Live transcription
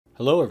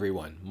Hello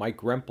everyone, Mike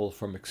Rempel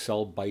from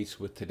Excel Bytes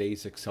with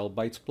today's Excel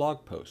Bytes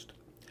blog post.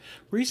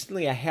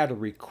 Recently I had a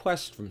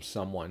request from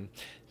someone.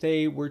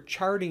 They were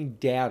charting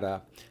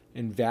data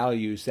and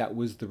values that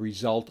was the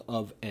result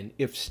of an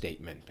if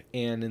statement,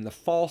 and in the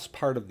false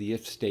part of the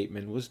if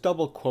statement was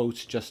double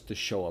quotes just to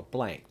show a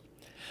blank.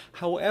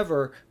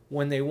 However,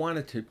 when they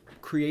wanted to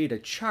create a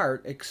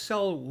chart,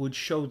 Excel would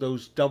show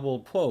those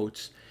double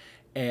quotes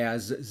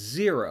as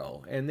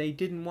 0, and they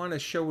didn't want to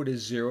show it as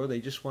 0. They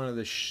just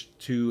wanted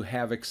to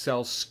have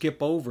Excel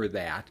skip over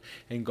that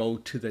and go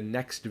to the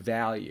next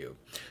value.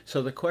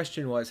 So the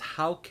question was,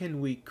 how can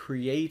we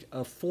create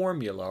a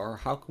formula, or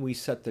how can we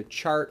set the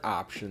chart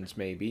options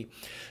maybe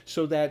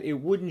so that it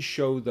wouldn't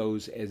show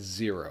those as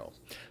 0?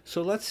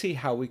 So let's see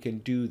how we can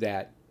do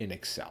that in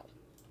Excel.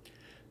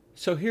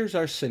 So here's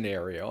our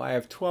scenario. I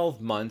have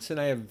 12 months and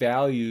I have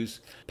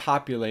values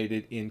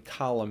populated in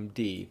column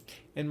D.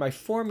 And my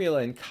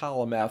formula in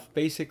column F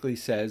basically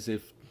says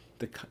if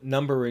the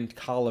number in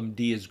column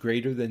D is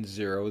greater than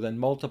 0, then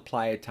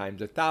multiply it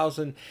times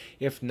 1,000.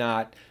 If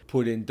not,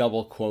 put in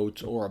double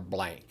quotes or a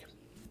blank.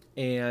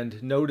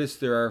 And notice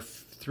there are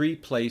 3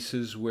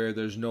 places where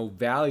there's no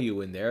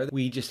value in there.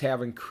 We just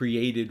haven't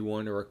created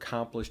one or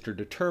accomplished or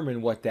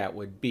determined what that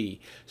would be.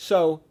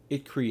 So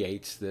it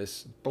creates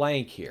this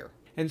blank here.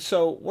 And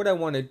so what I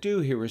want to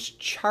do here is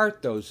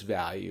chart those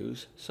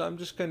values. So I'm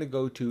just going to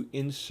go to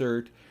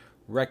Insert,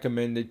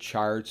 Recommended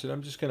Charts, and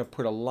I'm just going to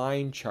put a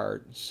line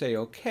chart and say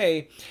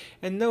OK.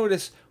 And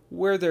notice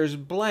where there's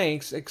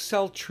blanks,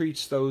 Excel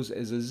treats those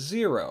as a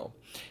 0.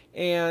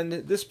 And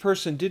this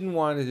person didn't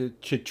want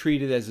to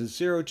treat it as a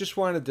 0, just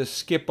wanted to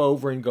skip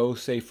over and go,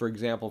 say, for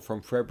example,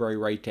 from February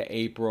right to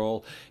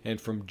April and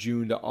from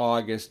June to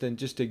August, and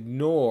just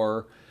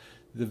ignore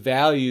the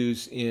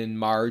values in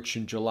March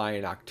and July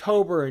and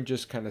October and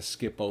just kind of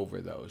skip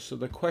over those. So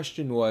the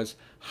question was,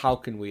 how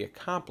can we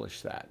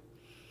accomplish that?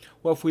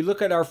 Well, if we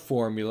look at our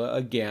formula,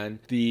 again,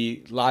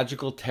 the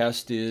logical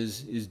test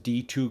is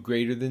D2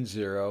 greater than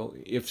 0?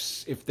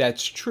 If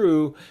that's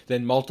true,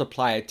 then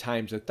multiply it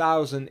times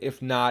 1,000.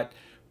 If not,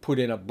 put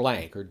in a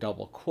blank or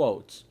double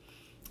quotes.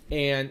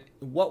 And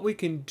what we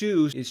can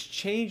do is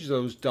change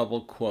those double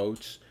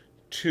quotes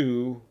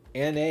to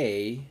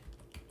NA.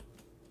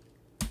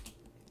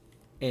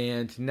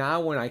 And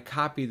now when I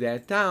copy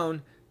that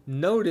down,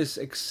 notice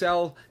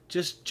Excel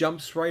just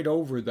jumps right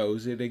over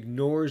those. It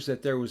ignores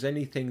that there was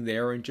anything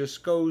there and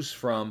just goes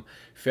from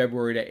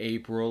February to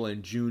April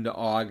and June to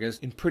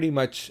August in pretty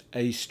much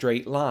a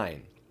straight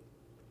line.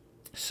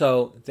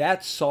 So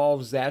that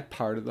solves that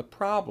part of the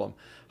problem.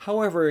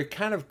 However, it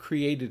kind of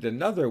created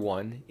another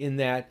one in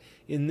that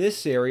in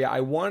this area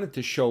I wanted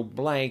to show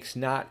blanks,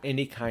 not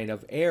any kind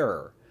of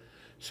error.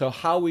 So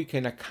how we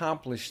can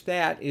accomplish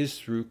that is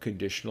through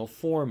conditional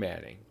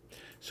formatting.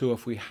 So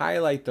if we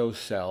highlight those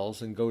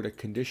cells and go to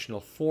conditional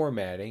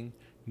formatting,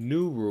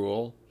 new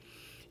rule,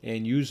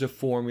 and use a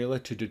formula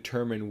to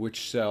determine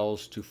which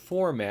cells to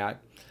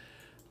format,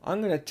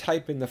 I'm going to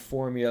type in the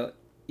formula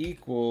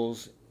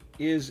equals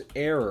is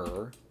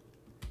error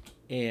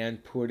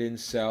and put in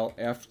cell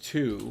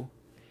F2.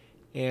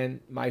 And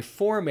my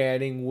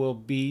formatting will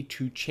be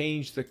to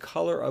change the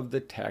color of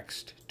the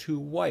text to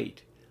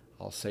white.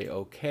 I'll say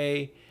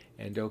OK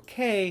and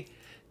OK.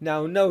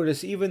 Now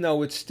notice, even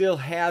though it still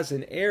has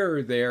an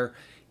error there,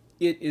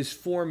 it is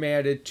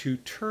formatted to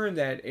turn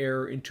that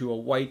error into a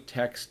white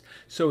text,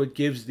 so it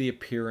gives the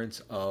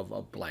appearance of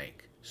a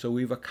blank. So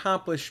we've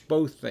accomplished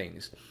both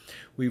things.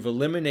 We've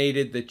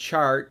eliminated the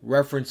chart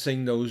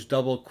referencing those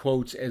double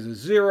quotes as a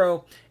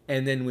 0,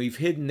 and then we've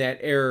hidden that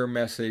error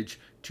message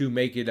to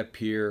make it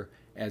appear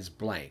as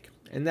blank.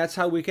 And that's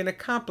how we can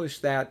accomplish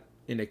that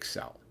in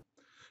Excel.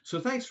 So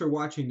thanks for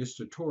watching this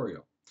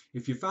tutorial.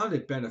 If you found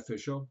it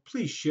beneficial,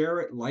 please share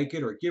it, like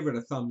it, or give it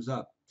a thumbs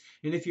up.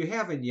 And if you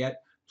haven't yet,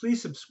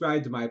 please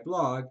subscribe to my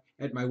blog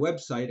at my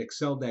website,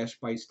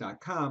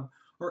 excel-bytes.com,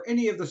 or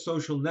any of the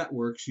social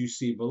networks you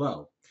see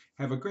below.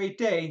 Have a great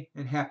day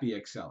and happy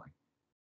Excelling.